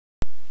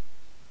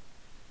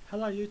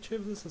Hello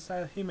YouTube, this is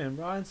Sailor Human and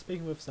Ryan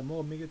speaking with some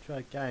more Mega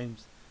Drive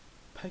games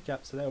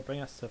pickups, so that will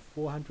bring us to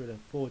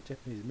 404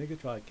 Japanese Mega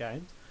Drive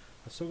games.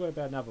 I've still got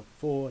about another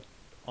 4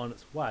 on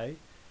its way,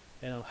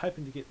 and I'm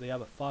hoping to get the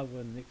other 5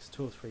 in the next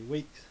 2 or 3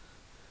 weeks,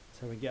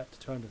 so we can get up to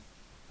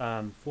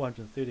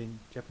 413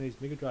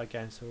 Japanese Mega Drive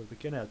games, so we'll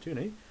begin our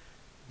journey.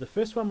 The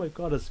first one we've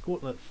got is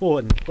Gauntlet 4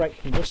 in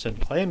great condition.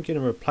 I am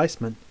getting a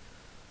replacement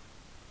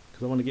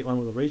because I want to get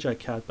one with a Rejo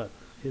card, but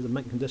here's a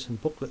mint condition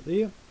booklet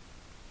there.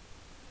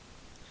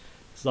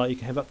 It's like you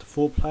can have up to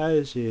 4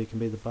 players. You can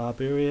be the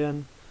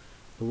barbarian,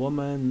 the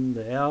woman,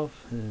 the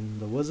elf and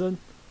the wizard.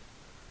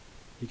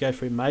 You go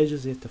through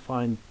mazes, you have to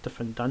find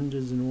different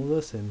dungeons and all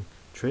this, and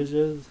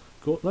treasures.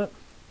 Gauntlet.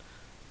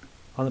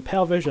 On the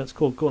PAL version it's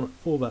called Gauntlet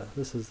 4, but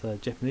this is the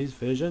Japanese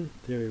version,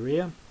 very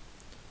rare.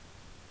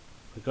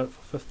 We got it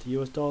for $50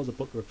 US. I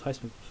bought the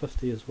replacement for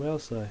 50 as well,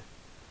 so I'm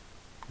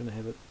going to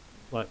have it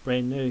like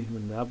brand new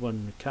when the other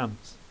one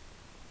comes.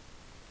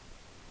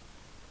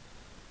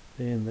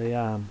 And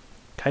the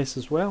case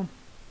as well.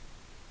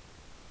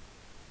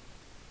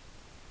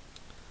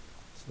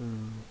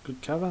 Some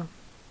good cover.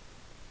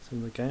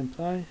 Some of the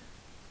gameplay.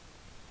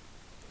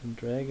 And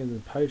dragons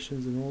and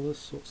potions and all this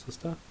sorts of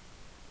stuff.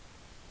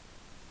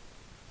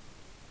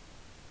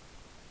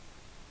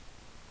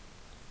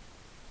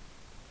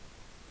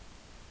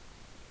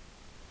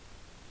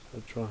 So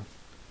I'll try and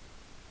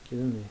get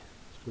in there.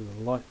 It's with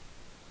the light.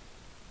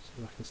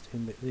 See if I can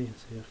stand back there and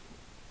see if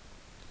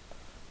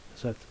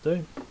that's what I have to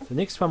do. The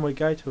next one we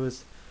go to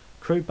is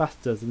Crew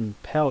Busters, and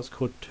PAL it's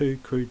called 2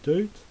 Crew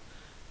Dudes.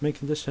 Mint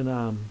condition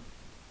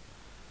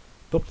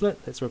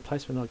booklet, that's a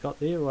replacement I got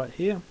there, right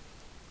here.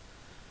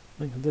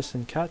 Mint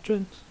condition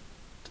cartridge.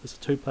 It's a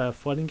 2-player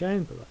fighting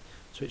game, but like,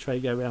 switch where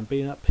you go around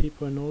beating up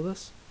people and all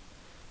this.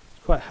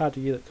 It's quite hard to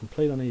get it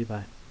complete on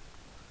eBay.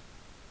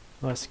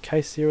 Nice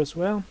case here as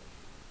well.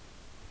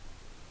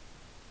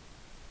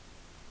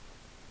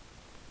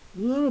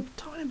 A little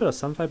tiny bit of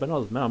sunfade, but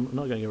not as much. I'm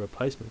not going to get a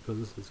replacement because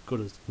this is as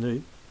good as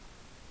new.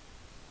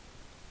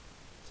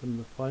 Some of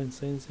the fighting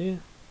scenes here.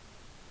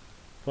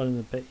 Fighting in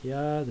the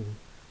backyard and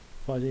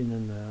fighting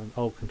in the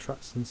old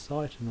construction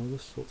site and all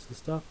this sorts of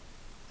stuff.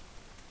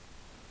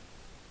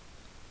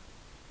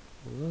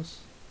 All this.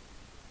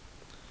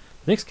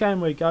 The next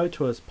game we go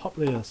to is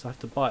Popular, so I have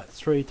to buy it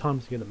 3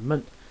 times to get it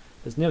mint.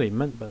 It's nearly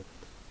mint, but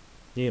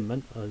near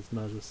mint, I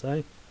might as well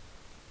say.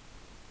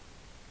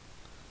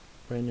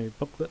 Brand new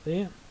booklet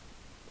there.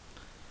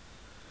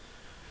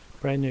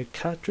 Brand new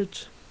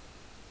cartridge.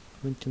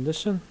 Mint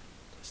condition.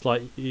 It's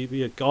like you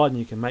be a guide and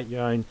you can make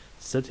your own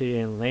city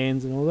and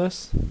lands and all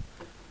this.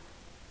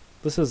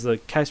 This is the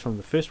case from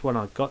the first one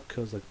I got,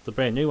 because the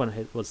brand new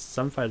one was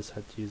some photos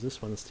had to use this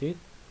one instead.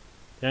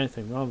 The only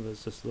thing wrong with it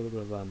is just a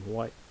little bit of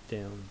white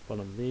down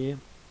bottom there.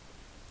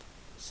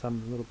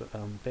 Some little bit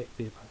back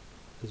there,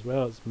 but as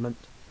well as mint.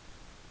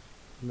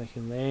 You're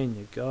making land,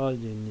 your guide,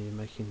 and you're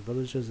making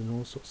villages and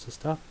all sorts of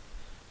stuff.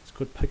 It's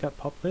good pickup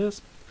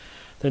Populars.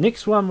 The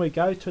next one we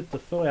go to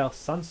fill our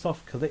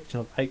Sunsoft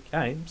collection of 8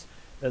 games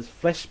is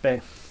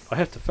Flashback. I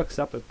have to fix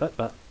up a bit,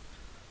 but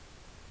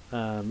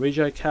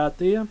Rejo card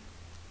there,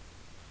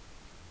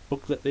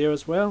 booklet there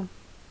as well,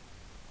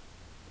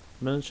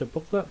 miniature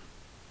booklet,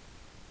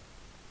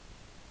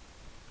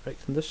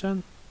 great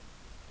condition,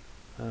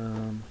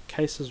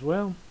 case as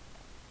well,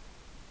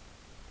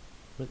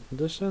 mint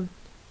condition.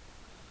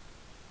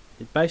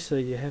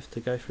 Basically you have to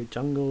go through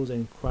jungles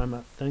and climb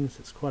up things.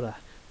 It's quite a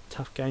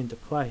tough game to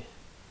play.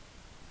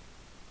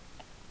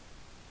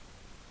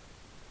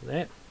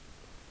 That.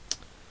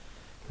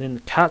 Then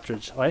the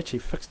cartridge, I actually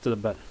fixed it a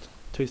bit.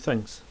 2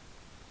 things.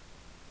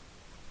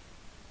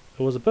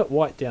 It was a bit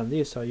white down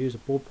there, so I used a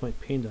ballpoint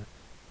pen to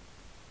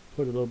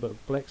put a little bit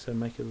of black so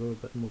make it a little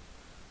bit more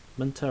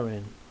minter,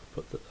 and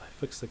I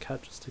fixed the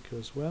cartridge sticker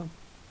as well.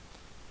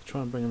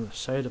 Try and bring in the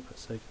shade a bit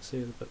so you can see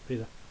it a bit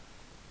better.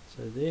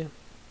 So there.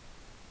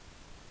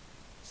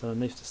 So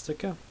underneath the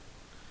sticker.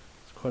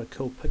 It's quite a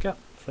cool pickup,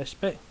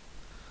 Flashback.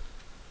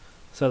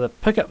 So the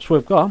pickups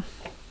we've got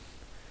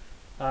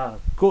are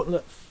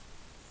Gauntlet,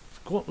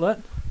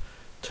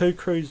 2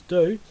 Crews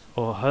Dudes,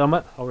 or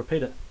Helmet, I'll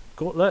repeat it,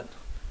 Gauntlet,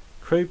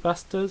 Crew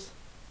Busters,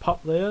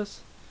 Populars,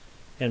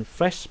 and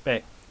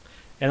Flashback.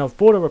 And I've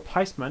bought a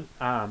replacement,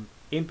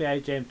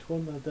 NBA Jam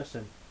Tournament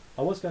Edition.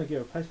 I was going to get a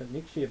replacement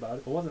next year,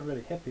 but I wasn't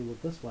really happy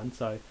with this one,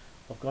 so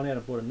I've gone out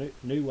and bought a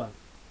new one,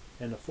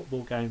 and a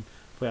football game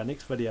for our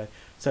next video.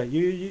 So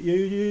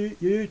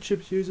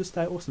YouTube users,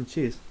 stay awesome,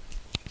 cheers.